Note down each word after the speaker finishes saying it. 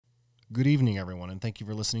Good evening, everyone, and thank you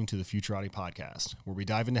for listening to the Futurati podcast, where we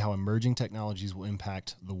dive into how emerging technologies will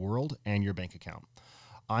impact the world and your bank account.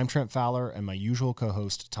 I'm Trent Fowler, and my usual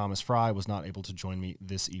co-host, Thomas Fry, was not able to join me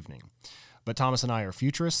this evening. But Thomas and I are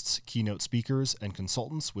futurists, keynote speakers, and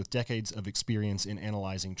consultants with decades of experience in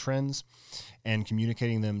analyzing trends and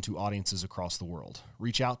communicating them to audiences across the world.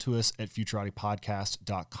 Reach out to us at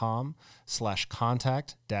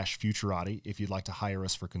futuratipodcast.com/contact-futurati if you'd like to hire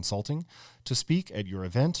us for consulting, to speak at your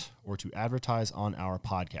event, or to advertise on our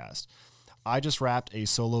podcast. I just wrapped a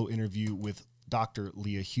solo interview with Dr.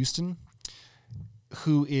 Leah Houston,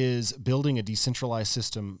 who is building a decentralized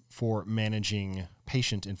system for managing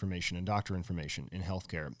patient information and doctor information in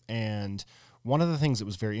healthcare. And one of the things that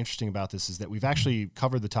was very interesting about this is that we've actually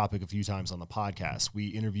covered the topic a few times on the podcast. We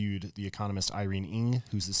interviewed the economist Irene Ng,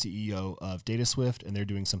 who's the CEO of DataSwift, and they're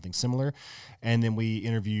doing something similar. And then we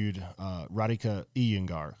interviewed Radhika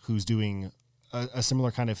Iyengar, who's doing a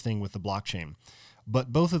similar kind of thing with the blockchain.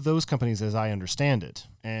 But both of those companies, as I understand it,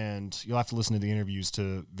 and you'll have to listen to the interviews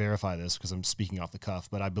to verify this because I'm speaking off the cuff,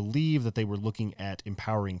 but I believe that they were looking at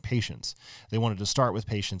empowering patients. They wanted to start with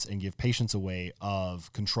patients and give patients a way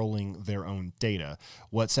of controlling their own data.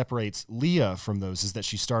 What separates Leah from those is that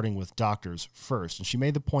she's starting with doctors first. And she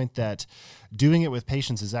made the point that doing it with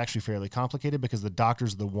patients is actually fairly complicated because the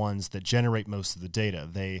doctors are the ones that generate most of the data.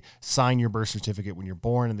 They sign your birth certificate when you're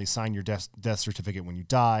born, and they sign your death certificate when you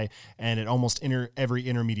die. And at almost every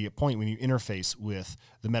intermediate point when you interface with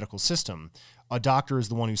the medical system, a doctor is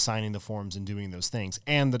the one who's signing the forms and doing those things.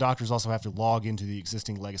 And the doctors also have to log into the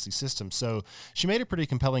existing legacy system. So she made a pretty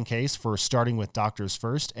compelling case for starting with doctors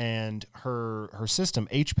first. And her system,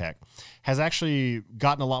 HPEC, has actually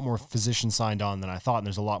gotten a lot more physicians signed on than I thought. And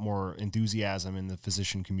there's a lot more enthusiasm in the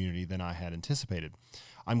physician community than I had anticipated.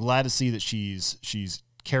 I'm glad to see that she's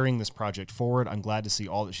carrying this project forward. I'm glad to see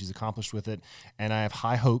all that she's accomplished with it. And I have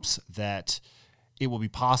high hopes that it will be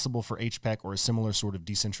possible for HPEC or a similar sort of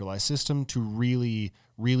decentralized system to really,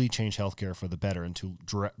 really change healthcare for the better and to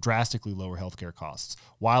drastically lower healthcare costs,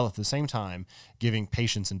 while at the same time giving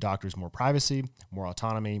patients and doctors more privacy, more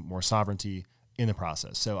autonomy, more sovereignty in the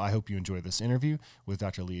process. So I hope you enjoy this interview with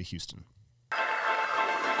Dr. Leah Houston.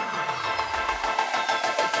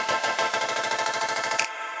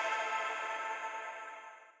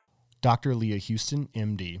 Dr. Leah Houston,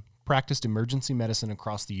 MD, practiced emergency medicine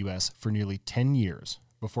across the U.S. for nearly 10 years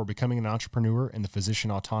before becoming an entrepreneur in the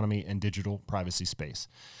physician autonomy and digital privacy space.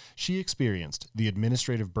 She experienced the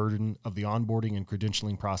administrative burden of the onboarding and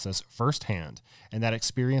credentialing process firsthand, and that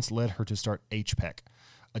experience led her to start HPEC,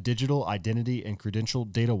 a digital identity and credential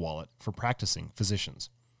data wallet for practicing physicians.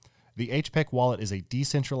 The HPEC wallet is a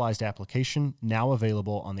decentralized application now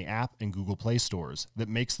available on the app and Google Play stores that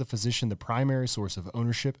makes the physician the primary source of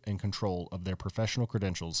ownership and control of their professional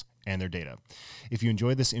credentials and their data. If you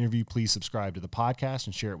enjoyed this interview, please subscribe to the podcast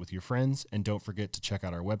and share it with your friends. And don't forget to check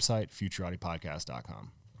out our website,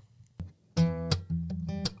 futuratipodcast.com.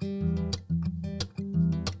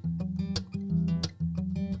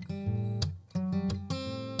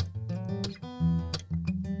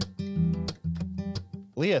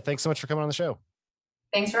 Leah, thanks so much for coming on the show.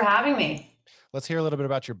 Thanks for having me. Let's hear a little bit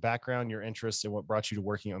about your background, your interests, and what brought you to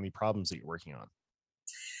working on the problems that you're working on.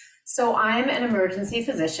 So I'm an emergency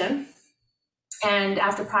physician, and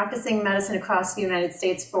after practicing medicine across the United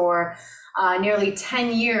States for nearly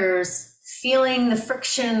 10 years, feeling the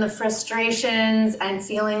friction, the frustrations, and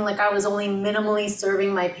feeling like I was only minimally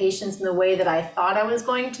serving my patients in the way that I thought I was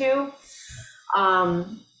going to,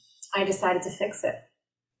 I decided to fix it.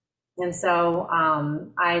 And so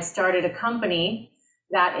I started a company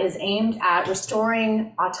that is aimed at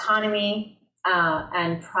restoring autonomy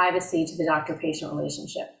and privacy to the doctor-patient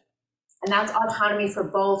relationship. And that's autonomy for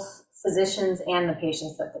both physicians and the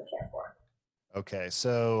patients that they care for. Okay,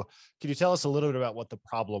 so can you tell us a little bit about what the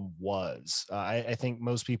problem was? I think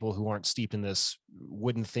most people who aren't steeped in this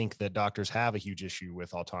wouldn't think that doctors have a huge issue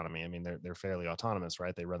with autonomy. I mean, they're fairly autonomous,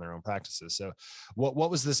 right? They run their own practices. So what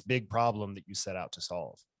was this big problem that you set out to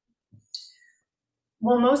solve?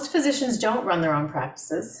 Well, most physicians don't run their own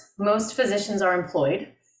practices. Most physicians are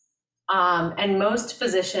employed, and most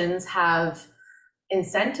physicians have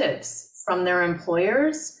incentives from their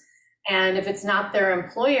employers. And if it's not their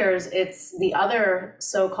employers, it's the other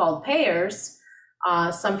so-called payers.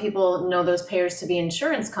 Some people know those payers to be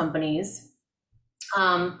insurance companies.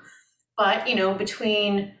 But,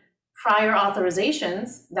 between prior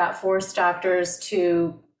authorizations that force doctors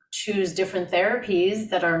to choose different therapies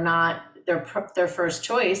that are not their first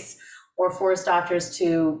choice, or force doctors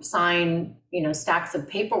to sign, stacks of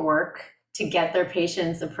paperwork to get their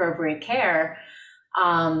patients appropriate care,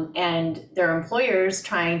 and their employers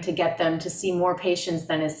trying to get them to see more patients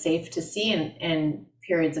than is safe to see in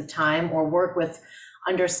periods of time, or work with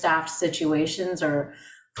understaffed situations, or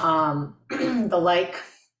the like.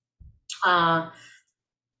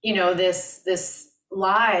 This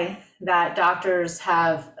lie that doctors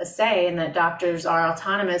have a say, and that doctors are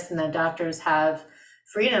autonomous, and that doctors have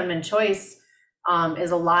freedom and choice,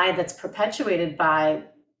 is a lie that's perpetuated by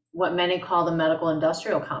what many call the medical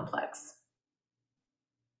industrial complex.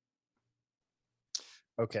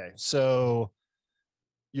 Okay, so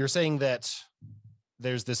you're saying that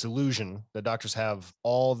there's this illusion that doctors have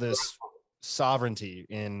all this sovereignty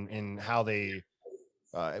in how they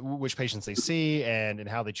which patients they see and in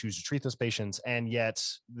how they choose to treat those patients, and yet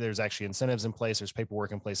there's actually incentives in place, there's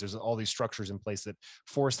paperwork in place, there's all these structures in place that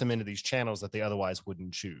force them into these channels that they otherwise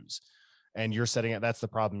wouldn't choose. And you're setting out, that's the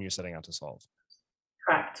problem you're setting out to solve.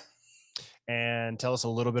 Correct. And tell us a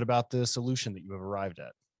little bit about the solution that you have arrived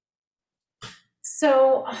at.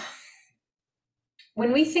 So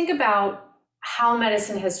when we think about how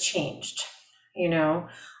medicine has changed, I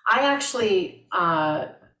actually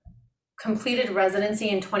completed residency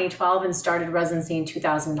in 2012 and started residency in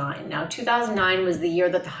 2009. Now, 2009 was the year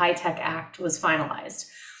that the HITECH Act was finalized.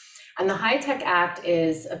 And the HITECH Act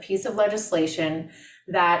is a piece of legislation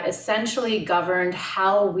that essentially governed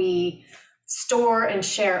how we store and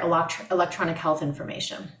share electronic health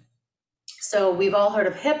information. So we've all heard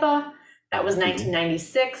of HIPAA. That was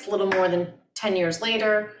 1996, a little more than 10 years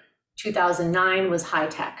later. 2009 was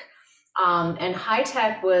HITECH. And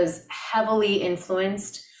HITECH was heavily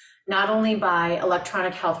influenced not only by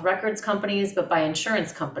electronic health records companies, but by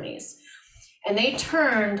insurance companies. And they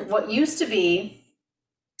turned what used to be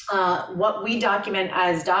what we document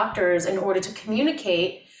as doctors in order to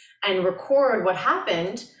communicate and record what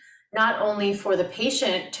happened, not only for the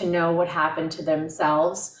patient to know what happened to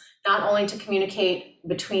themselves, not only to communicate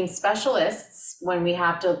between specialists when we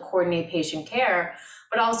have to coordinate patient care,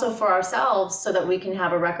 but also for ourselves so that we can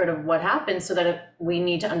have a record of what happened, so that if we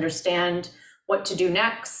need to understand what to do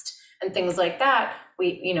next and things like that,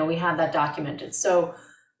 we have that documented. So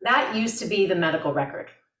that used to be the medical record.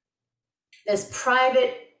 This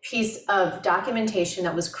private piece of documentation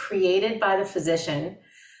that was created by the physician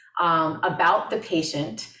about the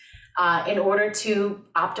patient in order to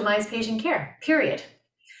optimize patient care, period.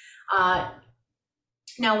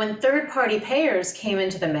 Now, when third-party payers came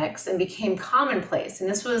into the mix and became commonplace, and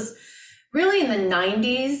this was really in the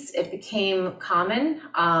 90s, it became common.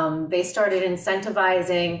 They started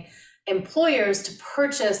incentivizing employers to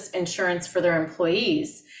purchase insurance for their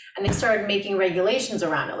employees, and they started making regulations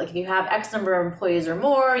around it. Like, if you have X number of employees or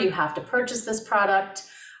more, you have to purchase this product,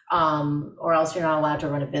 or else you're not allowed to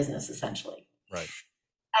run a business, essentially. Right.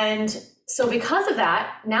 And so because of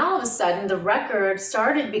that, now all of a sudden, the record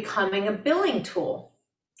started becoming a billing tool.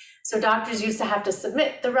 So doctors used to have to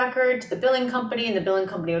submit the record to the billing company, and the billing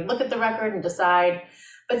company would look at the record and decide.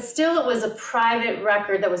 But still, it was a private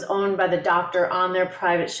record that was owned by the doctor on their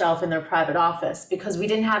private shelf in their private office, because we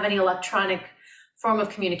didn't have any electronic form of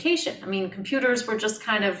communication. I mean, computers were just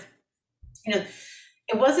kind of, it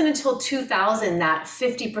wasn't until 2000 that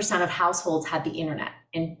 50% of households had the internet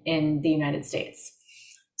in the United States.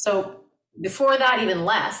 So before that, even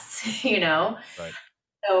less, Right.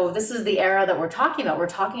 So this is the era that we're talking about. We're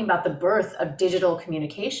talking about the birth of digital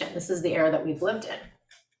communication. This is the era that we've lived in.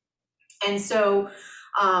 And so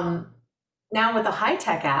now with the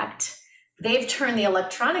HITECH Act, they've turned the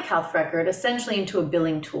electronic health record essentially into a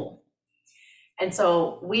billing tool. And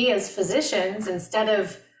so we as physicians, instead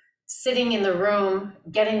of sitting in the room,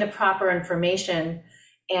 getting the proper information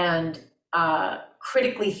and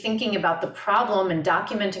critically thinking about the problem and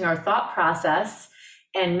documenting our thought process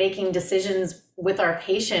and making decisions with our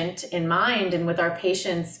patient in mind and with our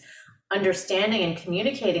patient's understanding and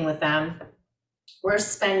communicating with them, we're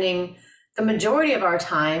spending the majority of our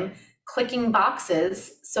time clicking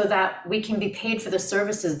boxes so that we can be paid for the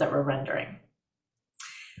services that we're rendering.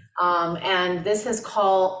 And this has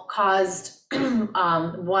caused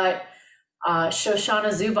what Shoshana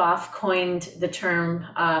Zuboff coined the term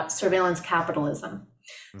surveillance capitalism.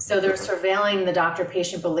 So they're surveilling the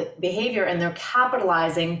doctor-patient behavior, and they're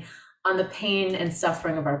capitalizing on the pain and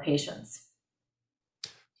suffering of our patients.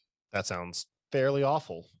 That sounds fairly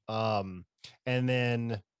awful. And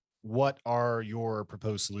then what are your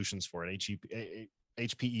proposed solutions for it?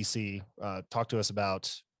 HPEC, talk to us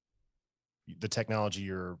about the technology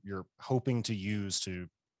you're hoping to use to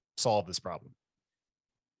solve this problem.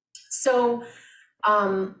 So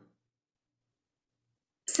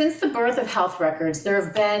since the birth of health records, there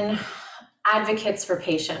have been advocates for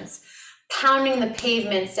patients pounding the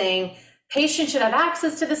pavement saying Patients should have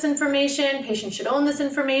access to this information. Patients should own this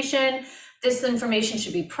information. This information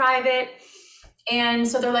should be private. And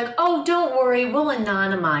so they're like, oh, don't worry, we'll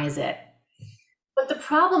anonymize it. But the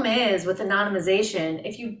problem is with anonymization,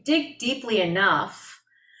 if you dig deeply enough,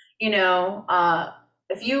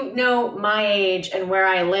 if you know my age and where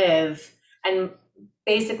I live and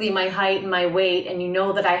basically my height and my weight, and you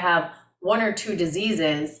know that I have one or two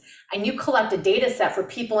diseases, and you collect a data set for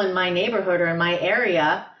people in my neighborhood or in my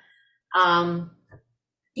area,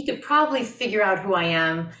 you could probably figure out who I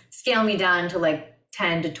am, scale me down to like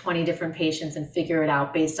 10 to 20 different patients and figure it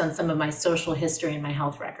out based on some of my social history and my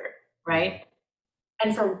health record, right?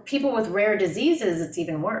 And for people with rare diseases, it's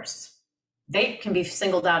even worse. They can be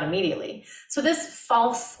singled out immediately. So this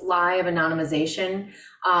false lie of anonymization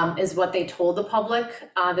is what they told the public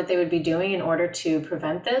that they would be doing in order to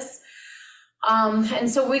prevent this. And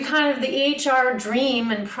so the EHR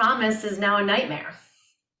dream and promise is now a nightmare.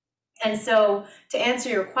 And so to answer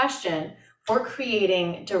your question, we're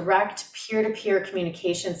creating direct peer-to-peer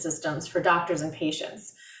communication systems for doctors and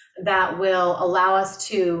patients that will allow us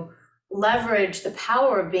to leverage the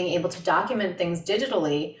power of being able to document things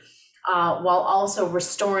digitally while also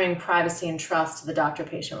restoring privacy and trust to the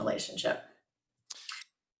doctor-patient relationship.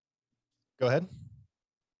 Go ahead.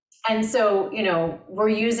 And so, we're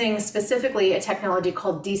using specifically a technology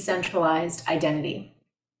called decentralized identity.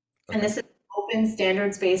 Okay. And this is open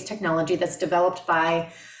standards-based technology that's developed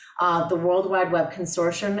by the World Wide Web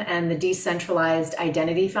Consortium and the Decentralized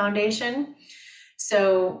Identity Foundation.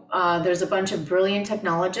 So there's a bunch of brilliant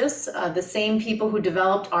technologists, the same people who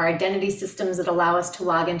developed our identity systems that allow us to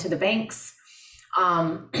log into the banks,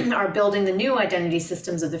 are building the new identity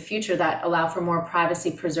systems of the future that allow for more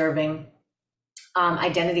privacy-preserving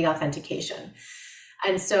identity authentication.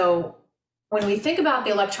 And so when we think about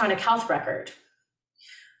the electronic health record,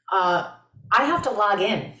 I have to log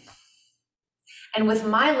in. And with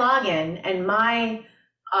my login and my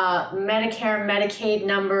Medicare, Medicaid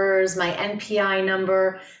numbers, my NPI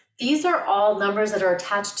number, these are all numbers that are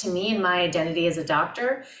attached to me and my identity as a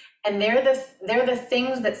doctor. And they're the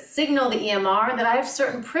things that signal the EMR that I have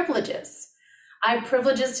certain privileges. I have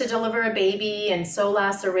privileges to deliver a baby and sew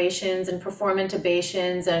lacerations and perform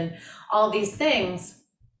intubations and all these things.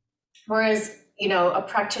 Whereas, a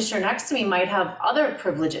practitioner next to me might have other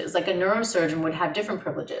privileges, like a neurosurgeon would have different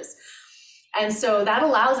privileges. And so that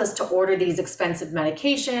allows us to order these expensive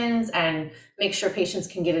medications and make sure patients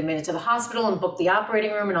can get admitted to the hospital and book the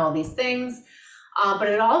operating room and all these things. But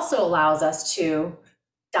it also allows us to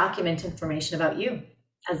document information about you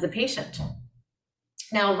as the patient.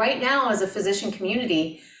 Now, right now, as a physician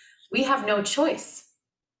community, we have no choice.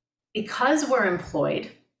 Because we're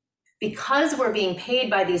employed, because we're being paid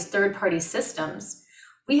by these third-party systems,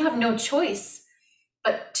 we have no choice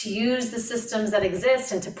but to use the systems that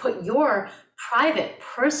exist and to put your private,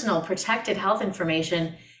 personal, protected health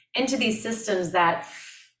information into these systems that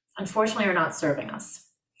unfortunately are not serving us.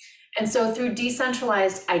 And so through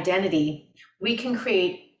decentralized identity, we can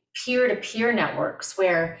create peer-to-peer networks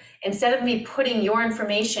where instead of me putting your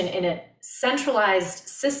information in a centralized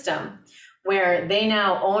system where they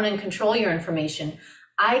now own and control your information,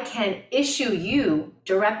 I can issue you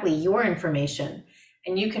directly your information,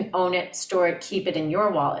 and you can own it, store it, keep it in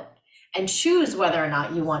your wallet, and choose whether or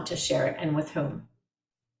not you want to share it and with whom.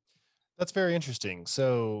 That's very interesting.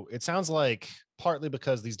 So it sounds like partly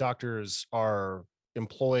because these doctors are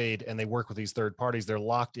employed and they work with these third parties, they're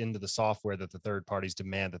locked into the software that the third parties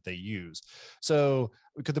demand that they use. So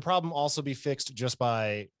could the problem also be fixed just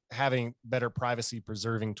by having better privacy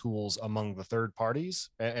preserving tools among the third parties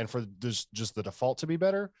and for just the default to be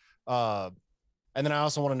better? And then I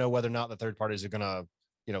also want to know whether or not the third parties are going to,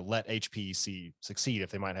 let HPC succeed if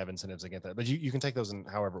they might have incentives against that. But you can take those in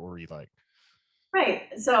however order you like. Right.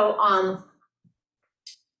 So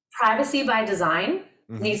privacy by design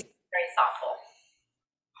needs to be very thoughtful.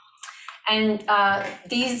 And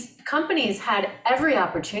these companies had every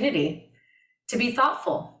opportunity to be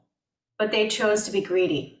thoughtful, but they chose to be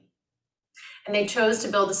greedy. And they chose to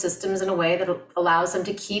build the systems in a way that allows them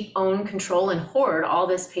to keep, own, control, and hoard all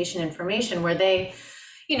this patient information where they,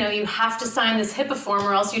 you have to sign this HIPAA form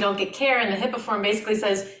or else you don't get care. And the HIPAA form basically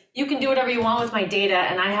says, you can do whatever you want with my data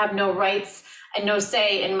and I have no rights and no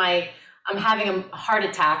say in I'm having a heart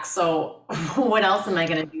attack. So what else am I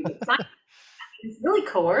going to do? It's really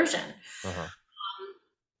coercion.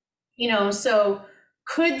 So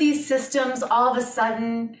could these systems all of a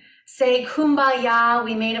sudden say, kumbaya,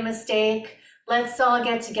 we made a mistake. Let's all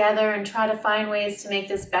get together and try to find ways to make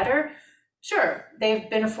this better? Sure, they've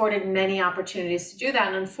been afforded many opportunities to do that.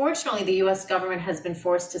 And unfortunately, the US government has been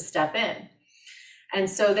forced to step in. And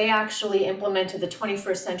so they actually implemented the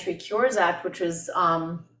 21st Century Cures Act, which was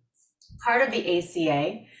part of the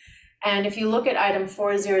ACA. And if you look at item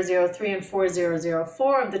 4003 and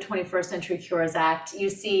 4004 of the 21st Century Cures Act, you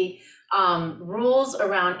see rules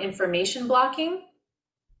around information blocking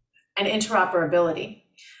and interoperability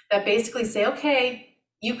that basically say, okay,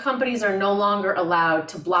 you companies are no longer allowed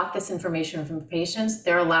to block this information from patients.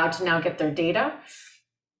 They're allowed to now get their data.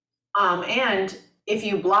 And if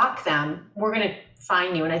you block them, we're going to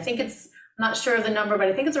fine you. And I think it's, I'm not sure of the number, but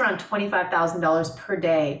I think it's around $25,000 per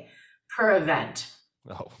day per event.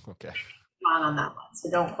 Oh, okay. On that one,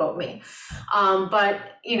 so don't quote me.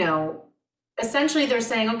 But, you know, essentially they're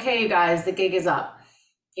saying, okay, you guys, the gig is up.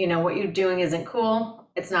 You know, what you're doing isn't cool.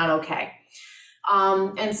 It's not okay.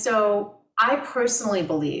 And so I personally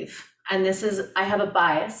believe, and this is, I have a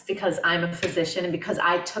bias because I'm a physician and because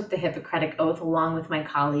I took the Hippocratic Oath along with my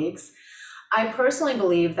colleagues. I personally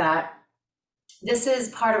believe that this is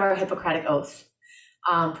part of our Hippocratic Oath.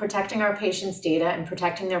 Protecting our patients' data and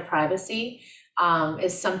protecting their privacy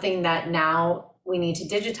is something that now we need to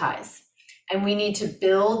digitize. And we need to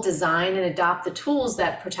build, design, and adopt the tools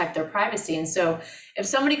that protect their privacy. And so if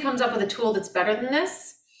somebody comes up with a tool that's better than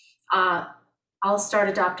this, I'll start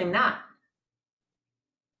adopting that.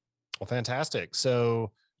 Well, fantastic.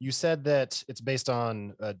 So you said that it's based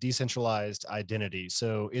on a decentralized identity.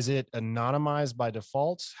 So is it anonymized by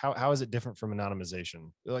default? How is it different from anonymization?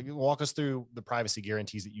 Like, walk us through the privacy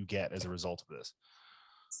guarantees that you get as a result of this.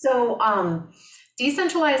 So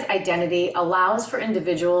decentralized identity allows for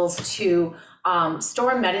individuals to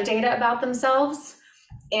store metadata about themselves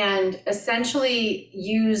and essentially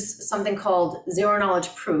use something called zero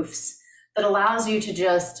knowledge proofs that allows you to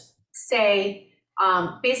just say,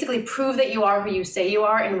 basically prove that you are who you say you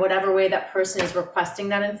are in whatever way that person is requesting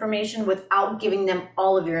that information without giving them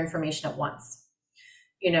all of your information at once.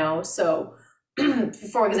 You know, so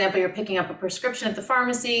for example, you're picking up a prescription at the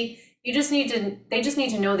pharmacy, they just need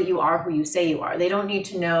to know that you are who you say you are. They don't need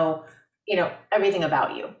to know, you know, everything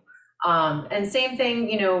about you. And same thing,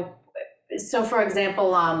 you know, so for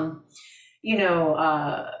example, you know,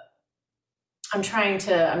 I'm trying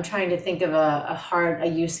to think of a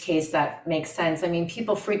use case that makes sense. I mean,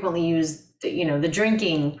 people frequently use the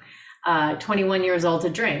drinking, 21 years old to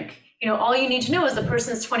drink. You know, all you need to know is the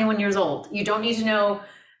person is 21 years old. You don't need to know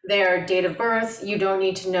their date of birth. You don't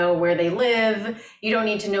need to know where they live. You don't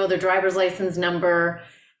need to know their driver's license number.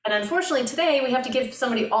 And unfortunately today we have to give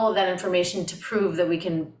somebody all of that information to prove that we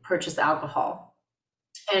can purchase alcohol.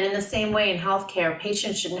 And in the same way in healthcare,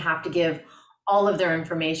 patients shouldn't have to give all of their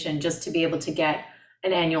information just to be able to get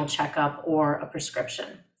an annual checkup or a prescription.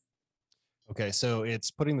 Okay, so it's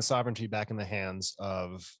putting the sovereignty back in the hands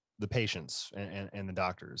of the patients and the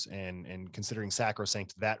doctors and considering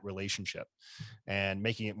sacrosanct that relationship and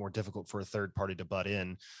making it more difficult for a third party to butt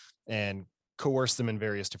in and coerce them in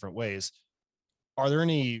various different ways. Are there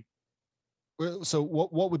any, so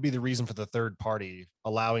what would be the reason for the third party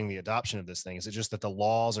allowing the adoption of this thing? Is it just that the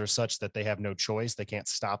laws are such that they have no choice, they can't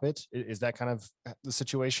stop it? Is that kind of the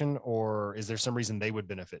situation, or is there some reason they would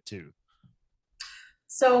benefit too?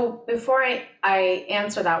 So before I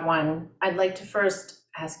answer that one, I'd like to first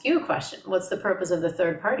ask you a question. What's the purpose of the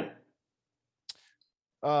third party?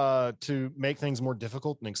 To make things more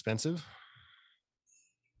difficult and expensive.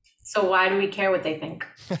 So why do we care what they think?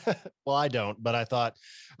 Well, I don't, but I thought,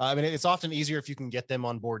 I mean, it's often easier if you can get them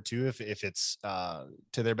on board too, if it's to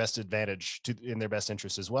their best advantage, in their best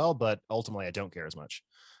interest as well. But ultimately, I don't care as much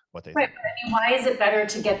what they think. But I mean, why is it better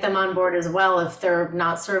to get them on board as well if they're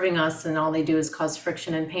not serving us and all they do is cause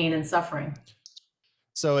friction and pain and suffering?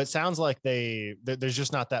 So it sounds like there's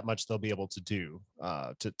just not that much they'll be able to do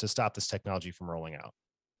to stop this technology from rolling out.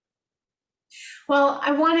 Well,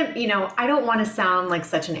 I don't want to sound like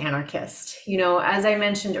such an anarchist. You know, as I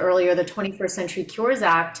mentioned earlier, the 21st Century Cures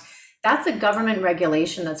Act, that's a government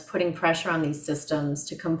regulation that's putting pressure on these systems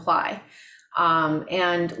to comply.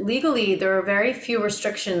 And legally, there are very few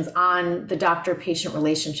restrictions on the doctor-patient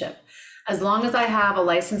relationship. As long as I have a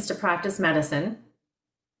license to practice medicine,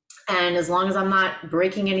 and as long as I'm not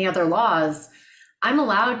breaking any other laws, I'm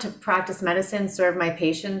allowed to practice medicine, serve my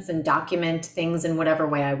patients, and document things in whatever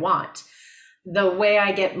way I want. The way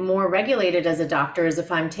I get more regulated as a doctor is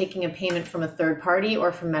if I'm taking a payment from a third party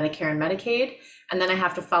or from Medicare and Medicaid, and then I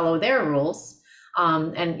have to follow their rules.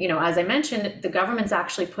 And, you know, as I mentioned, the government's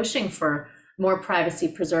actually pushing for more privacy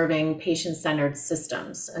preserving, patient-centered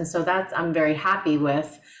systems. And so that's, I'm very happy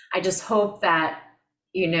with. I just hope that,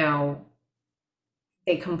 you know,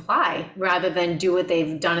 they comply rather than do what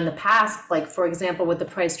they've done in the past. Like, for example, with the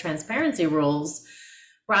price transparency rules,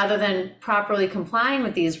 rather than properly complying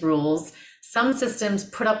with these rules, some systems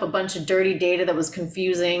put up a bunch of dirty data that was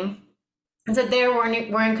confusing and said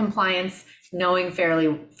we're in compliance, knowing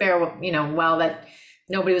well that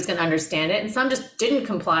nobody was going to understand it. And some just didn't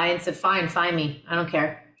comply and said, fine me, I don't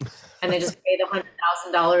care. And they just pay the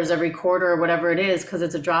 $100,000 every quarter or whatever it is, because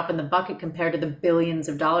it's a drop in the bucket compared to the billions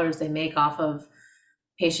of dollars they make off of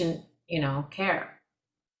patient, care.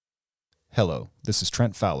 Hello, this is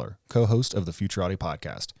Trent Fowler, co-host of the Futurati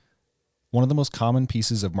podcast. One of the most common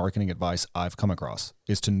pieces of marketing advice I've come across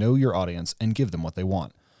is to know your audience and give them what they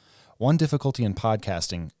want. One difficulty in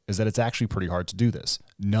podcasting is that it's actually pretty hard to do this.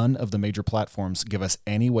 None of the major platforms give us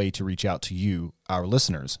any way to reach out to you, our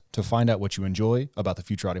listeners, to find out what you enjoy about the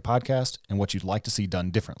Futurati podcast and what you'd like to see done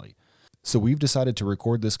differently. So we've decided to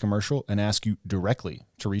record this commercial and ask you directly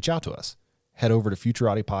to reach out to us. Head over to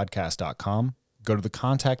futuratipodcast.com, go to the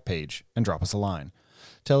contact page, and drop us a line.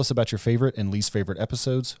 Tell us about your favorite and least favorite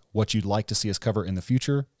episodes, what you'd like to see us cover in the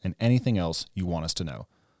future, and anything else you want us to know.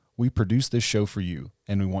 We produce this show for you,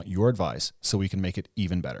 and we want your advice so we can make it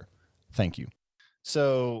even better. Thank you.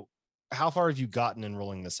 So how far have you gotten in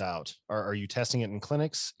rolling this out? Are you testing it in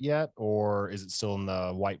clinics yet, or is it still in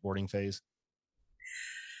the whiteboarding phase?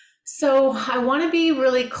 So I want to be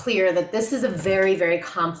really clear that this is a very, very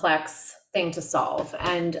complex thing to solve.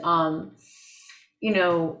 And,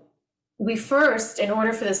 we first, in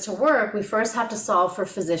order for this to work, we first have to solve for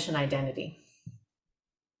physician identity.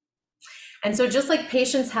 And so just like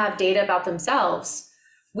patients have data about themselves,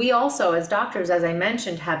 we also, as doctors, as I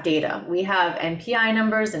mentioned, have data. We have NPI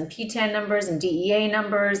numbers and PTAN numbers and DEA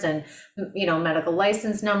numbers and, medical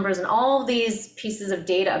license numbers and all these pieces of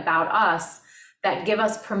data about us that give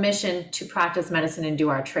us permission to practice medicine and do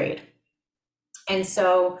our trade. And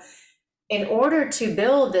so in order to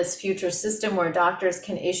build this future system where doctors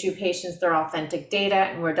can issue patients their authentic data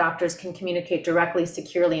and where doctors can communicate directly,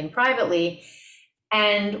 securely, and privately,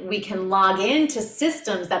 and we can log into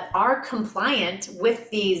systems that are compliant with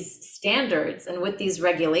these standards and with these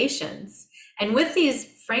regulations and with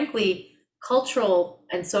these, frankly, cultural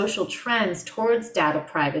and social trends towards data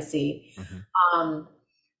privacy,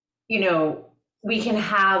 we can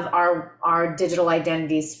have our digital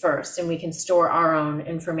identities first, and we can store our own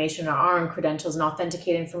information, our own credentials, and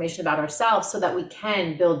authenticate information about ourselves so that we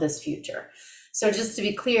can build this future. So just to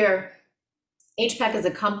be clear, HPEC is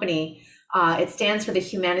a company. It stands for the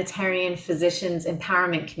Humanitarian Physicians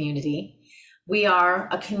Empowerment Community. We are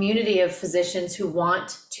a community of physicians who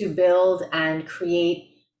want to build and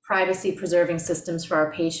create privacy-preserving systems for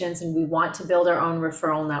our patients, and we want to build our own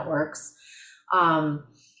referral networks.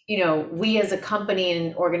 We as a company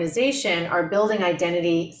and organization are building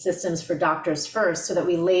identity systems for doctors first so that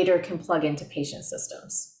we later can plug into patient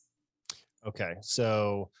systems. Okay,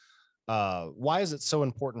 so why is it so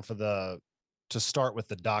important to start with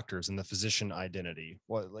the doctors and the physician identity?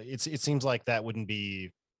 Well, it seems like that wouldn't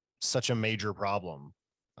be such a major problem.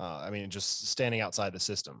 Just standing outside the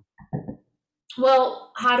system.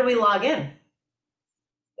 Well, how do we log in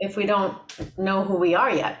if we don't know who we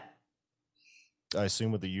are yet? I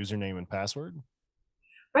assume with the username and password.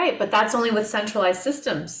 Right, but that's only with centralized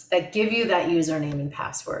systems that give you that username and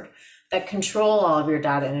password, that control all of your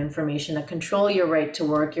data and information, that control your right to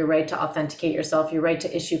work, your right to authenticate yourself, your right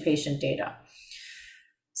to issue patient data.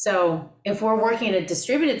 So if we're working in a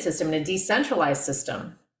distributed system, in a decentralized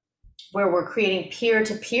system, where we're creating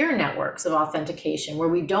peer-to-peer networks of authentication, where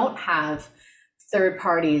we don't have third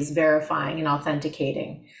parties verifying and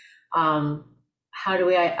authenticating, how do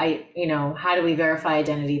we verify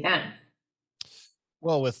identity then?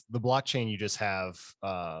 Well, with the blockchain, you just have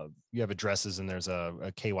addresses and there's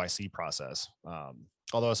a KYC process.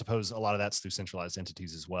 Although I suppose a lot of that's through centralized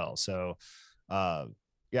entities as well. So,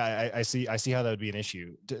 I see how that would be an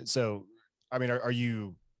issue. So, are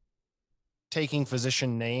you taking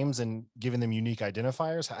physician names and giving them unique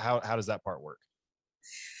identifiers? How does that part work?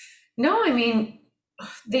 No,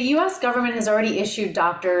 the US government has already issued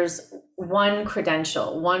doctors one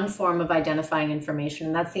credential, one form of identifying information,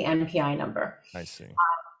 and that's the NPI number. I see.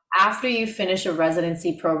 After you finish a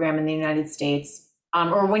residency program in the United States,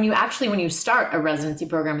 or when you start a residency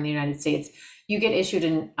program in the United States, you get issued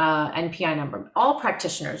an NPI number. All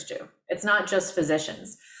practitioners do. It's not just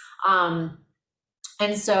physicians. And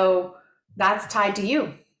so that's tied to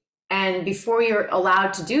you. And before you're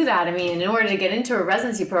allowed to do that, in order to get into a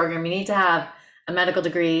residency program, you need to have a medical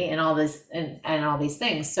degree and all this and all these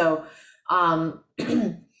things. So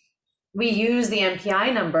we use the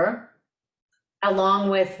NPI number along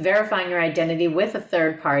with verifying your identity with a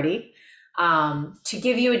third party to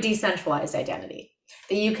give you a decentralized identity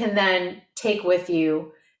that you can then take with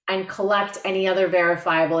you and collect any other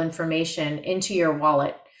verifiable information into your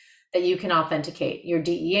wallet that you can authenticate, your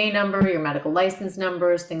DEA number, your medical license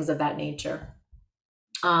numbers, things of that nature.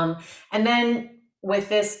 And then with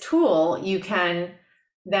this tool, you can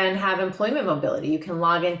then have employment mobility. You can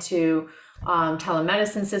log into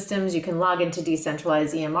telemedicine systems, you can log into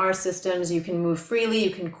decentralized EMR systems, you can move freely, you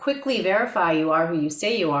can quickly verify you are who you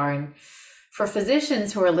say you are. And for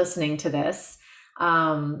physicians who are listening to this,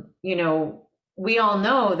 we all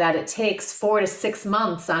know that it takes 4 to 6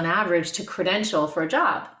 months on average to credential for a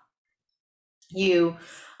job. You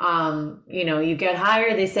get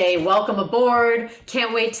hired, they say, welcome aboard,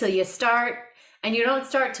 can't wait till you start. And you don't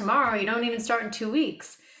start tomorrow, you don't even start in 2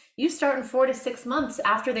 weeks. You start in 4 to 6 months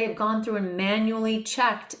after they've gone through and manually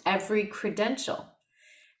checked every credential.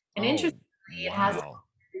 And interestingly, it has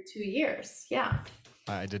 2 years. Yeah.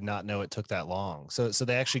 I did not know it took that long. So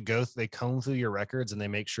they actually they comb through your records and they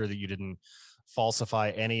make sure that you didn't falsify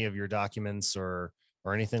any of your documents or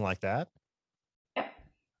anything like that. Yep.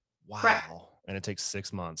 Wow. Correct. And it takes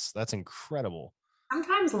 6 months. That's incredible.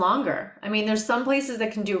 Sometimes longer. I mean, there's some places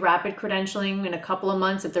that can do rapid credentialing in a couple of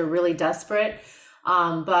months if they're really desperate.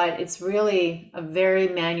 But it's really a very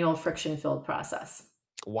manual, friction-filled process.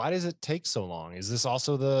 Why does it take so long? Is this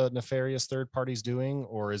also the nefarious third parties doing,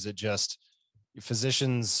 or is it just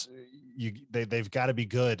physicians? They've got to be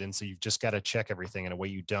good, and so you've just got to check everything in a way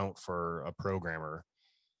you don't for a programmer.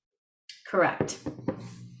 Correct.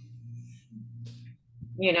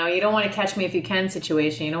 You don't want to catch me if you can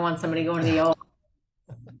situation. You don't want somebody going to the OR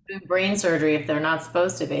doing brain surgery if they're not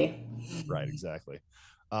supposed to be. Right, exactly.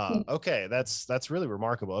 Okay, that's really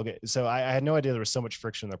remarkable. Okay, so I had no idea there was so much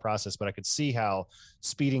friction in the process, but I could see how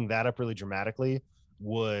speeding that up really dramatically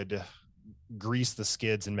would grease the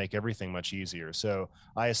skids and make everything much easier. So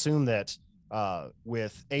I assume that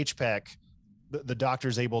with HPEC, the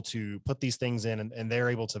doctor's able to put these things in and they're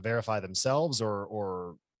able to verify themselves,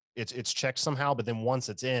 or it's checked somehow, but then once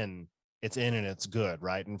it's in and it's good,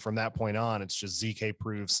 right? And from that point on, it's just ZK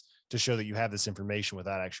proofs to show that you have this information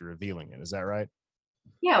without actually revealing it. Is that right?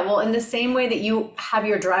 Yeah, well, in the same way that you have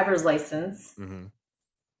your driver's license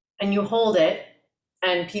and you hold it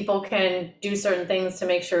and people can do certain things to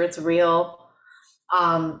make sure it's real,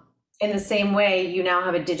 in the same way, you now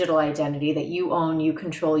have a digital identity that you own, you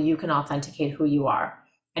control, you can authenticate who you are,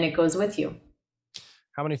 and it goes with you.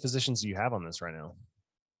 How many physicians do you have on this right now?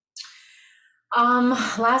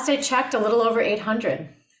 Last I checked, a little over 800.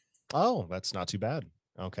 Oh, that's not too bad.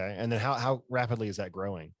 Okay. And then how rapidly is that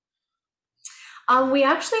growing? We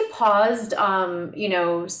actually paused, some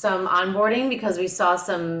onboarding because we saw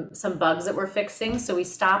some bugs that we're fixing. So we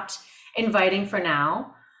stopped inviting for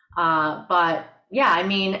now. But yeah, I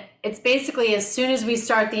mean, it's basically as soon as we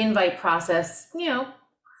start the invite process,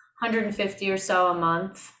 150 or so a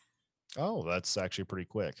month. Oh, that's actually pretty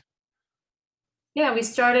quick. Yeah, we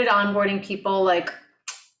started onboarding people like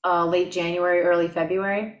late January, early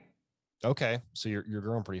February. Okay, so you're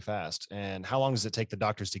growing pretty fast. And how long does it take the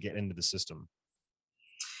doctors to get into the system?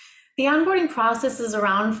 The onboarding process is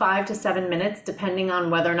around 5 to 7 minutes, depending on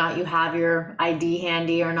whether or not you have your ID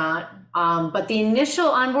handy or not. But the initial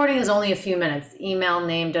onboarding is only a few minutes, email,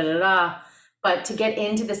 name, But to get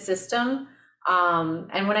into the system,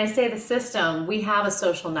 and when I say the system, we have a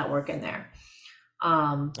social network in there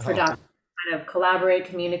for doctors to kind of collaborate,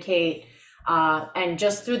 communicate, and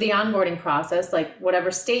just through the onboarding process, like whatever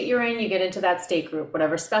state you're in, you get into that state group.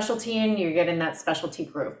 Whatever specialty you get in that specialty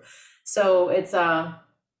group. So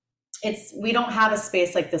we don't have a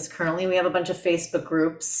space like this currently. We have a bunch of Facebook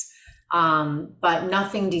groups, but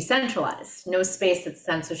nothing decentralized, no space that's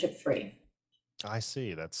censorship free. I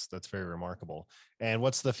see. That's very remarkable. And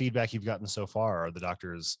what's the feedback you've gotten so far? Are the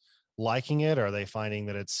doctors liking it? Are they finding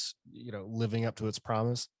that it's, living up to its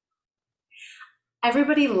promise?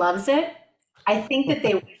 Everybody loves it. I think that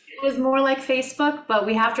they wish it was more like Facebook, but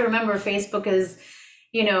we have to remember Facebook is,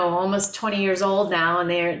 almost 20 years old now, and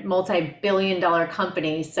they're a multi-billion-dollar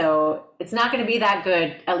company. So it's not going to be that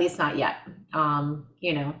good, at least not yet. But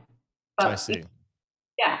I see.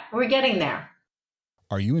 Yeah, we're getting there.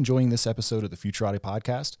 Are you enjoying this episode of the Futurati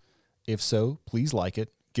podcast? If so, please like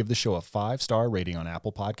it, give the show a 5-star rating on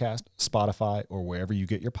Apple Podcast, Spotify, or wherever you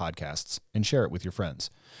get your podcasts, and share it with your friends.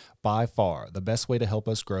 By far, the best way to help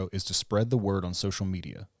us grow is to spread the word on social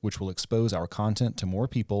media, which will expose our content to more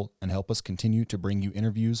people and help us continue to bring you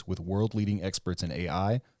interviews with world-leading experts in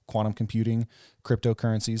AI, quantum computing,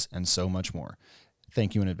 cryptocurrencies, and so much more.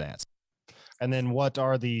 Thank you in advance. And then what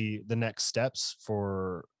are the next steps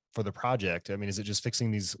for the project? I mean, is it just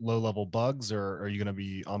fixing these low-level bugs, or are you going to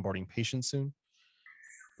be onboarding patients soon?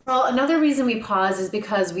 Well, another reason we pause is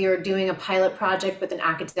because we are doing a pilot project with an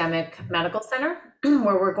academic medical center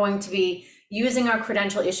where we're going to be using our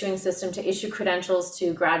credential issuing system to issue credentials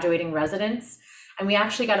to graduating residents. And we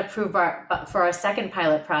actually got approved for our second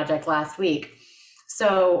pilot project last week.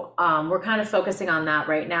 So we're kind of focusing on that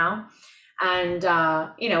right now. And,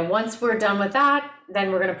 once we're done with that,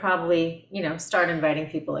 then we're going to probably, start inviting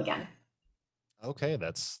people again. Okay,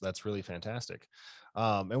 that's really fantastic.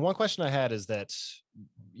 And one question I had is that,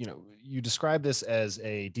 you describe this as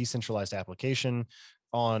a decentralized application.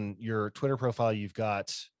 On your Twitter profile, you've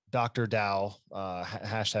got Dr. Dow,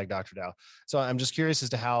 hashtag Dr. Dow. So I'm just curious as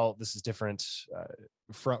to how this is different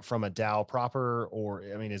from a DAO proper, or,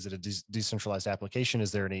 I mean, is it a decentralized application?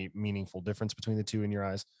 Is there any meaningful difference between the two in your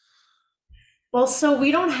eyes? Well, so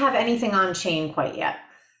we don't have anything on chain quite yet.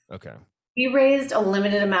 Okay. We raised a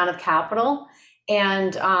limited amount of capital,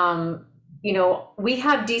 and we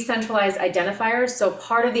have decentralized identifiers. So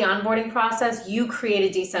part of the onboarding process, you create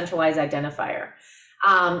a decentralized identifier.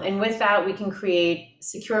 And with that, we can create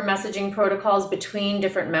secure messaging protocols between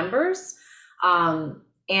different members.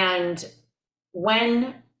 And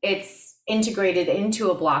when it's integrated into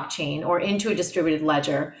a blockchain or into a distributed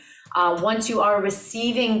ledger, once you are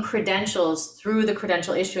receiving credentials through the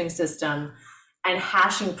credential issuing system and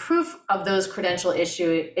hashing proof of those credential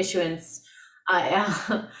issuance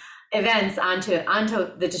events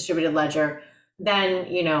onto the distributed ledger, then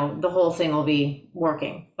the whole thing will be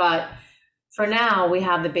working. But for now, we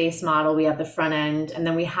have the base model, we have the front end, and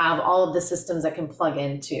then we have all of the systems that can plug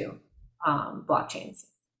into blockchains.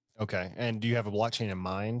 Okay. And do you have a blockchain in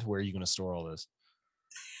mind? Where are you going to store all this?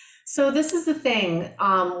 So this is the thing.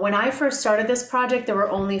 When I first started this project, there were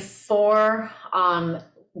only 4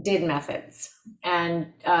 DID methods,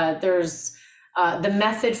 and there's the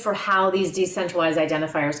method for how these decentralized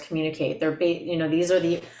identifiers communicate. These are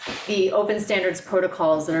the open standards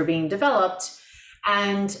protocols that are being developed,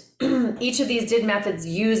 and each of these DID methods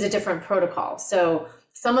use a different protocol. So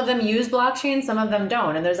some of them use blockchain, some of them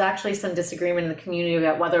don't, and there's actually some disagreement in the community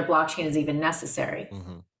about whether blockchain is even necessary.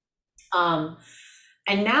 Mm-hmm.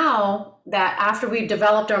 And now that after we've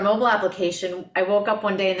developed our mobile application, I woke up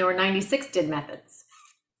one day and there were 96 DID methods.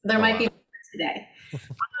 There might be today.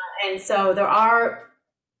 And so there are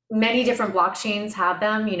many different blockchains have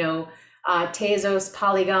them, Tezos,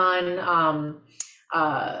 Polygon,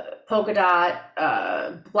 Polkadot,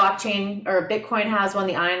 blockchain, or Bitcoin has one,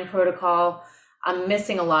 the Ion protocol. I'm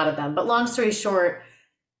missing a lot of them, but long story short,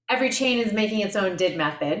 every chain is making its own DID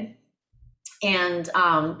method. And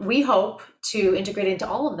we hope to integrate into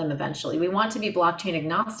all of them eventually. We want to be blockchain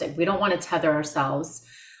agnostic. We don't want to tether ourselves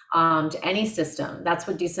to any system. That's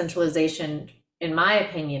what decentralization, in my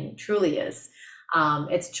opinion, truly is.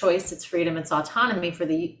 It's choice, it's freedom, it's autonomy for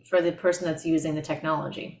the person that's using the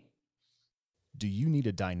technology. Do you need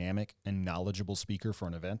a dynamic and knowledgeable speaker for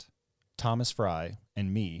an event? Thomas Fry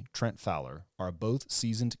and me, Trent Fowler, are both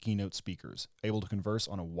seasoned keynote speakers, able to converse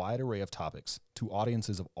on a wide array of topics to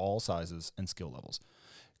audiences of all sizes and skill levels.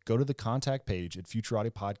 Go to the contact page at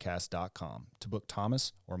futuraudiopodcast.com to book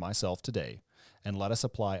Thomas or myself today, and let us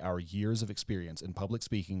apply our years of experience in public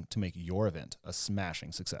speaking to make your event a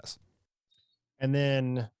smashing success. And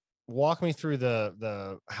then walk me through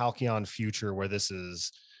the Halcyon future, where this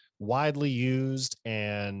is widely used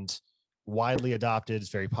and widely adopted.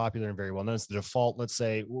 It's very popular and very well known. It's the default, let's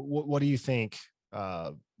say. What do you think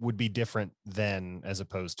would be different then as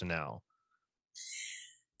opposed to now?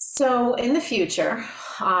 So in the future,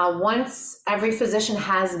 once every physician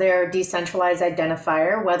has their decentralized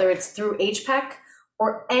identifier, whether it's through HPEC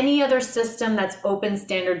or any other system that's open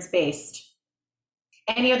standards based,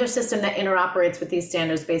 any other system that interoperates with these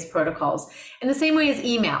standards based protocols, in the same way as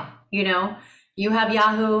email, you have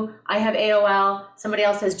Yahoo, I have AOL, somebody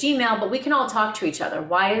else has Gmail, but we can all talk to each other.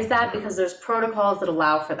 Why is that? Because there's protocols that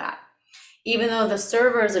allow for that. Even though the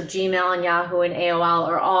servers of Gmail and Yahoo and AOL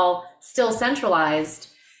are all still centralized,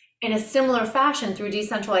 in a similar fashion through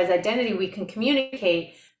decentralized identity, we can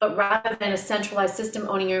communicate, but rather than a centralized system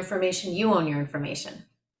owning your information, you own your information.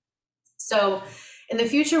 So in the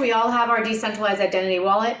future, we all have our decentralized identity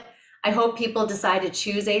wallet. I hope people decide to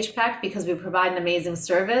choose HPEC because we provide an amazing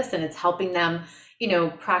service and it's helping them,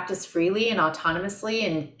 practice freely and autonomously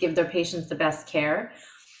and give their patients the best care.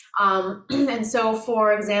 And so,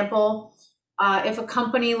 for example, if a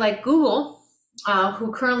company like Google,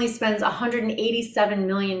 who currently spends $187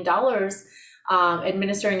 million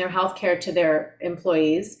administering their healthcare to their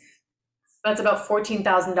employees, that's about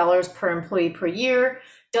 $14,000 per employee per year,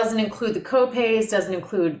 doesn't include the co-pays, doesn't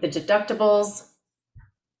include the deductibles.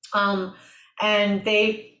 And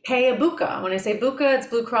they pay a BUCA. When I say BUCA, it's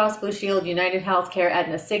Blue Cross, Blue Shield, United Healthcare,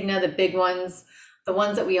 Aetna, Cigna, the big ones. the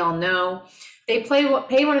ones that we all know. They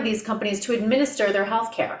pay one of these companies to administer their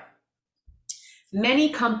healthcare. Many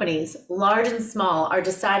companies, large and small, are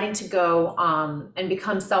deciding to go and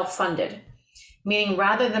become self-funded, meaning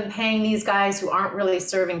rather than paying these guys who aren't really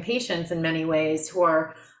serving patients in many ways, who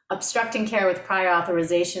are obstructing care with prior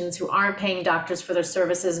authorizations, who aren't paying doctors for their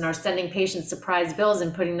services and are sending patients surprise bills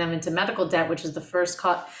and putting them into medical debt, which is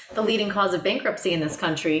the leading cause of bankruptcy in this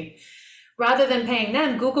country. Rather than paying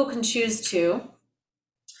them, Google can choose to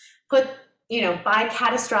buy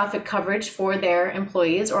catastrophic coverage for their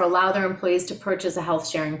employees or allow their employees to purchase a health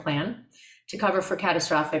sharing plan to cover for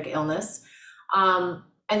catastrophic illness. And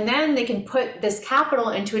then they can put this capital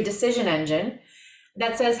into a decision engine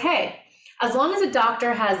that says, hey, as long as a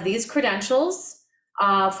doctor has these credentials,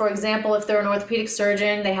 for example, if they're an orthopedic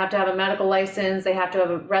surgeon, they have to have a medical license, they have to have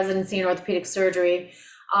a residency in orthopedic surgery.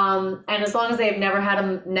 And as long as they've never had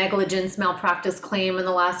a negligence malpractice claim in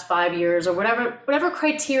the last 5 years or whatever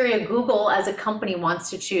criteria Google as a company wants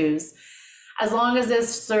to choose, as long as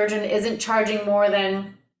this surgeon isn't charging more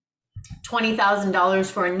than $20,000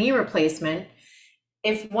 for a knee replacement,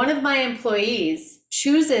 if one of my employees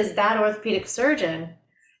chooses that orthopedic surgeon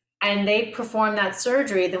and they perform that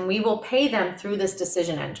surgery, then we will pay them through this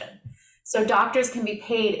decision engine. So doctors can be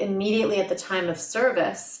paid immediately at the time of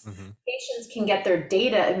service. Mm-hmm. Patients can get their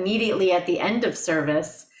data immediately at the end of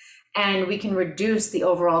service, and we can reduce the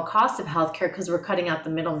overall cost of healthcare because we're cutting out the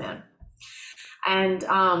middleman. And,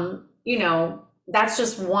 that's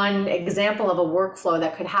just one example of a workflow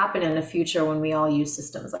that could happen in the future when we all use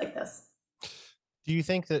systems like this. Do you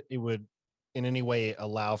think that it would in any way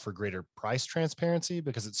allow for greater price transparency?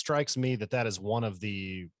 Because it strikes me that is one of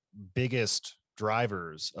the biggest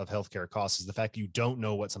drivers of healthcare costs, is the fact that you don't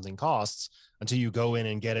know what something costs until you go in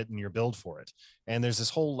and get it and you're billed for it. And there's this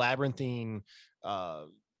whole labyrinthine,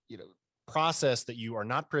 process that you are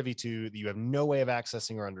not privy to, that you have no way of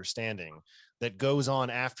accessing or understanding, that goes on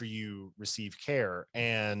after you receive care.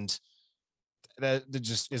 And that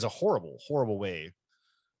just is a horrible, horrible way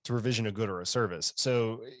to provision a good or a service.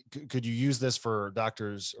 So could you use this for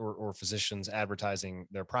doctors or physicians advertising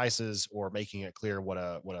their prices or making it clear what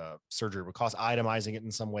a surgery would cost, itemizing it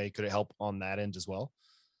in some way? Could it help on that end as well?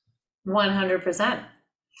 100%.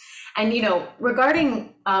 And,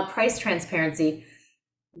 regarding price transparency,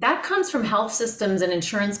 that comes from health systems and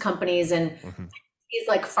insurance companies and these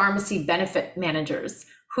like pharmacy benefit managers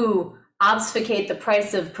who obfuscate the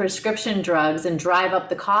price of prescription drugs and drive up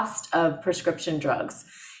the cost of prescription drugs.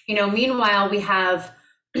 Meanwhile, we have,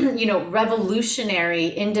 revolutionary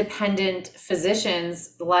independent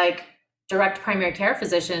physicians like direct primary care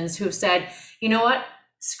physicians who've said, you know what,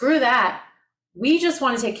 screw that. We just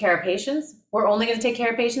want to take care of patients. We're only going to take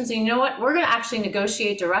care of patients. And you know what? We're going to actually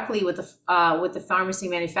negotiate directly with the pharmacy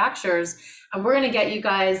manufacturers, and we're going to get you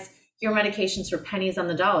guys your medications for pennies on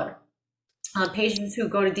the dollar. Patients who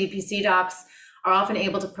go to DPC docs are often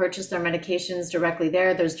able to purchase their medications directly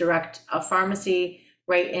there. There's direct pharmacy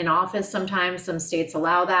right in office. Sometimes some states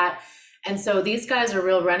allow that. And so these guys are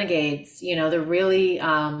real renegades. They're really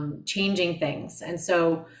changing things. And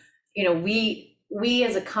so, we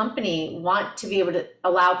as a company want to be able to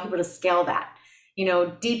allow people to scale that.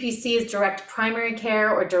 DPC is direct primary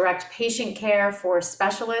care or direct patient care for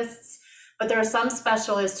specialists, but there are some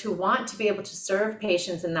specialists who want to be able to serve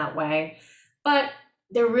patients in that way, but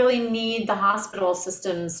they really need the hospital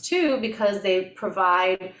systems too, because they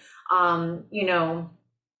provide,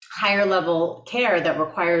 higher level care that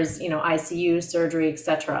requires, ICU, surgery, et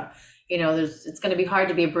cetera. It's going to be hard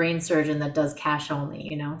to be a brain surgeon that does cash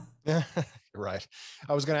only, Yeah. Right.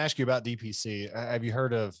 I was going to ask you about DPC. Have you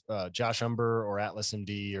heard of Josh Umber or Atlas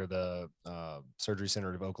MD or the Surgery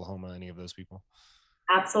Center of Oklahoma, any of those people?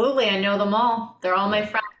 Absolutely. I know them all. They're all my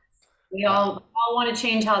friends. We all want to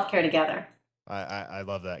change healthcare together. I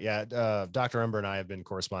love that. Yeah. Dr. Umber and I have been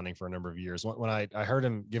corresponding for a number of years. When I heard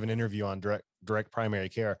him give an interview on direct primary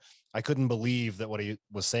care, I couldn't believe that what he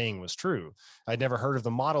was saying was true. I'd never heard of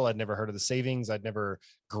the model. I'd never heard of the savings. I'd never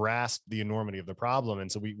grasped the enormity of the problem. And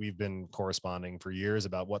so we've been corresponding for years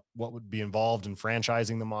about what would be involved in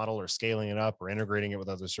franchising the model or scaling it up or integrating it with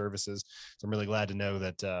other services. So I'm really glad to know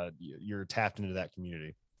that you're tapped into that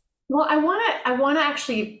community. Well, I want to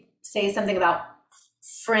actually say something about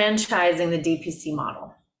franchising the DPC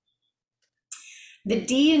model. The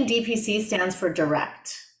D in DPC stands for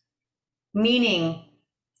direct, meaning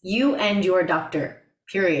you and your doctor,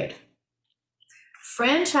 period.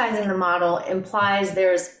 Franchising the model implies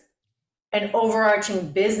there's an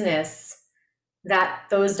overarching business that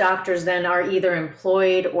those doctors then are either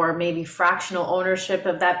employed or maybe fractional ownership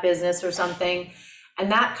of that business or something.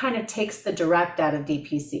 And that kind of takes the direct out of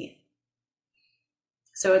DPC.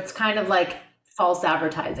 So it's kind of like false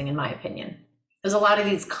advertising, in my opinion. There's a lot of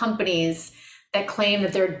these companies that claim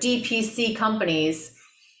that they're DPC companies.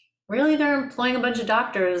 Really, they're employing a bunch of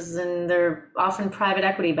doctors, and they're often private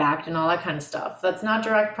equity backed and all that kind of stuff. That's not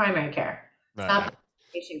direct primary care. It's not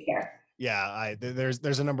patient care. Yeah,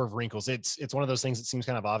 there's a number of wrinkles. It's one of those things that seems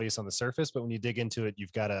kind of obvious on the surface, but when you dig into it, you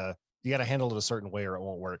got to handle it a certain way or it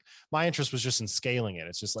won't work. My interest was just in scaling it.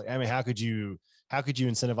 It's just like, I mean, how could you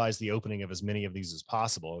incentivize the opening of as many of these as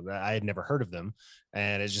possible? I had never heard of them,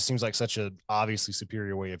 and it just seems like such a obviously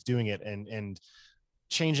superior way of doing it, and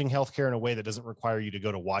changing healthcare in a way that doesn't require you to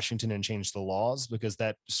go to Washington and change the laws, because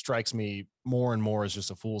that strikes me more and more as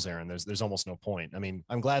just a fool's errand. There's almost no point. I mean,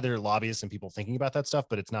 I'm glad there are lobbyists and people thinking about that stuff,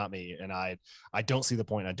 but it's not me. And I don't see the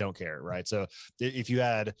point. I don't care. Right. So if you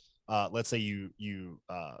had, let's say you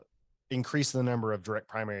increase the number of direct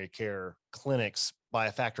primary care clinics by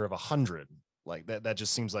a factor of 100, like that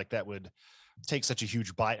just seems like that would take such a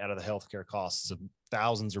huge bite out of the healthcare costs of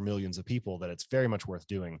thousands or millions of people that it's very much worth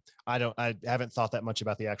doing. I haven't thought that much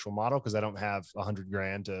about the actual model because I don't have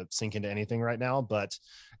 $100,000 to sink into anything right now, but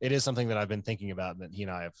it is something that I've been thinking about that he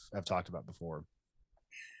and I have talked about before.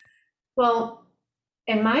 Well,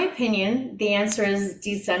 in my opinion, the answer is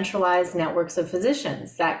decentralized networks of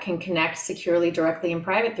physicians that can connect securely, directly, and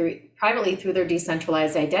privately through their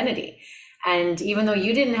decentralized identity. And even though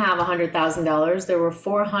you didn't have $100,000, there were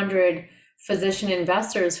 400 physician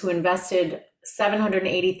investors who invested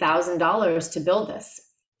 $780,000 to build this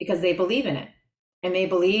because they believe in it. And they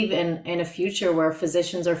believe in a future where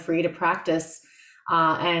physicians are free to practice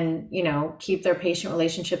and, keep their patient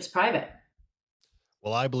relationships private.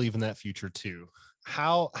 Well, I believe in that future too.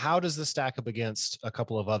 How does this stack up against a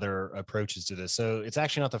couple of other approaches to this? So it's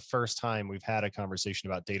actually not the first time we've had a conversation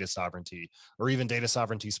about data sovereignty, or even data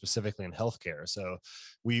sovereignty specifically in healthcare. So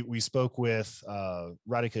we spoke with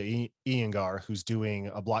Radhika Iyengar, who's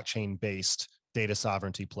doing a blockchain-based data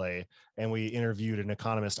sovereignty play, and we interviewed an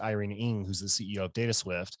economist, Irene Ng, who's the CEO of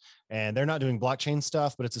DataSwift, and they're not doing blockchain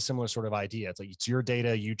stuff, but it's a similar sort of idea. It's like, it's your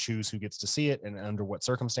data, you choose who gets to see it and under what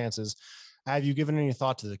circumstances. Have you given any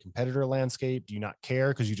thought to the competitor landscape? Do you not care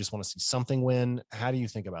because you just want to see something win? How do you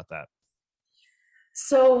think about that?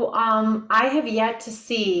 So I have yet to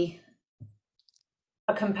see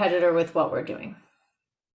a competitor with what we're doing.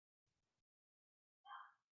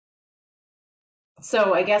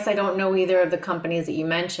 So I guess I don't know either of the companies that you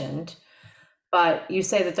mentioned, but you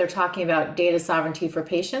say that they're talking about data sovereignty for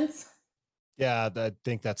patients? Yeah, I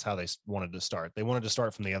think that's how they wanted to start. They wanted to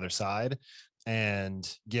start from the other side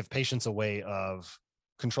and give patients a way of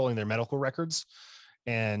controlling their medical records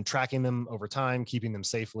and tracking them over time, keeping them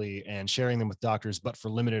safely, and sharing them with doctors, but for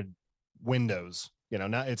limited windows.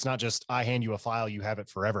 It's not just, I hand you a file, you have it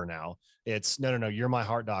forever now. It's no, you're my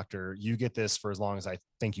heart doctor. You get this for as long as I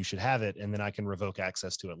think you should have it, and then I can revoke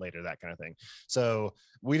access to it later, that kind of thing. So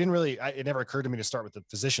we didn't really, it never occurred to me to start with the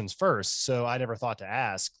physicians first. So I never thought to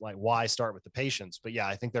ask, like, why start with the patients? But yeah,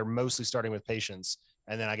 I think they're mostly starting with patients.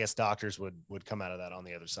 And then I guess doctors would come out of that on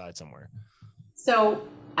the other side somewhere. So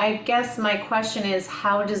I guess my question is,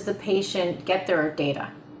 how does the patient get their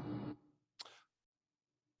data?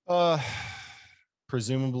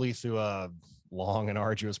 Presumably through a long and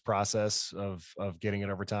arduous process of getting it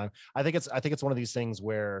over time. I think it's one of these things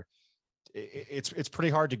where it's pretty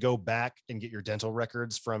hard to go back and get your dental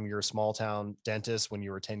records from your small town dentist when you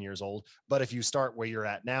were 10 years old. But if you start where you're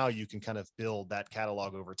at now, you can kind of build that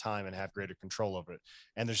catalog over time and have greater control over it.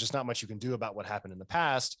 And there's just not much you can do about what happened in the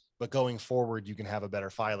past, but going forward, you can have a better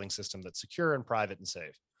filing system that's secure and private and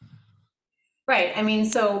safe. Right. I mean,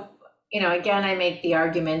 so, again, I make the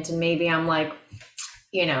argument, and maybe I'm like,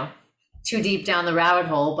 too deep down the rabbit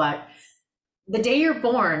hole, but the day you're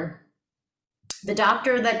born, the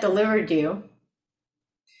doctor that delivered you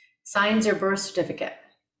signs your birth certificate.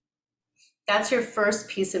 That's your first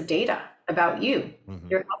piece of data about you,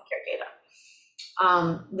 your healthcare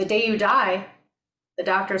data. The day you die, the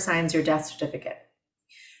doctor signs your death certificate.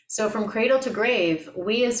 So from cradle to grave,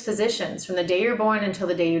 we as physicians, from the day you're born until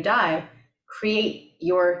the day you die, create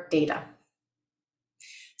your data.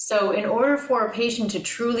 So in order for a patient to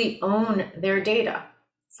truly own their data,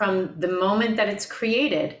 from the moment that it's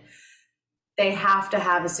created, they have to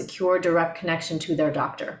have a secure, direct connection to their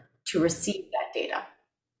doctor to receive that data.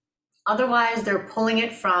 Otherwise, they're pulling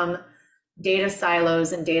it from data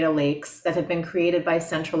silos and data lakes that have been created by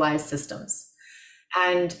centralized systems.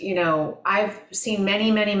 And, I've seen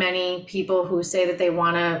many, many, many people who say that they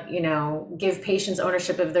want to, give patients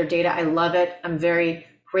ownership of their data. I love it. I'm very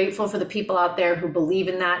grateful for the people out there who believe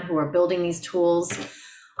in that, who are building these tools.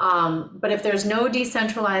 But if there's no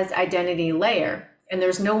decentralized identity layer, and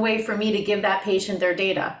there's no way for me to give that patient their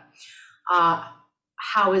data,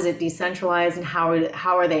 how is it decentralized and how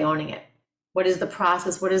are they owning it? What is the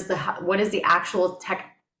process? What is the actual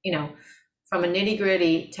tech, from a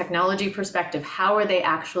nitty-gritty technology perspective, how are they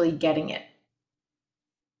actually getting it?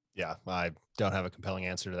 Yeah, I don't have a compelling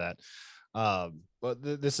answer to that. But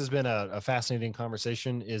this has been a fascinating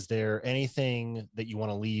conversation. Is there anything that you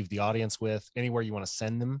want to leave the audience with? Anywhere you want to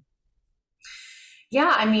send them?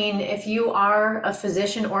 Yeah, I mean, if you are a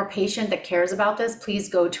physician or patient that cares about this, please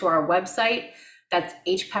go to our website. That's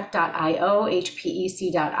hpec.io,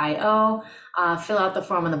 hpec.io. Fill out the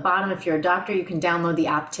form on the bottom. If you're a doctor, you can download the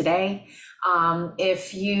app today.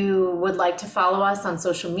 If you would like to follow us on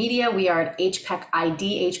social media, we are at HPEC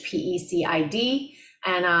ID, HPEC ID,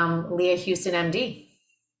 and Leah Houston, MD.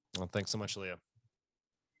 Well, thanks so much, Leah.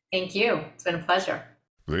 Thank you. It's been a pleasure.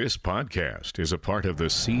 This podcast is a part of the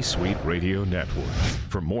C-Suite Radio Network.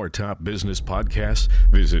 For more top business podcasts,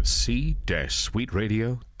 visit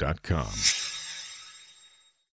c-suiteradio.com.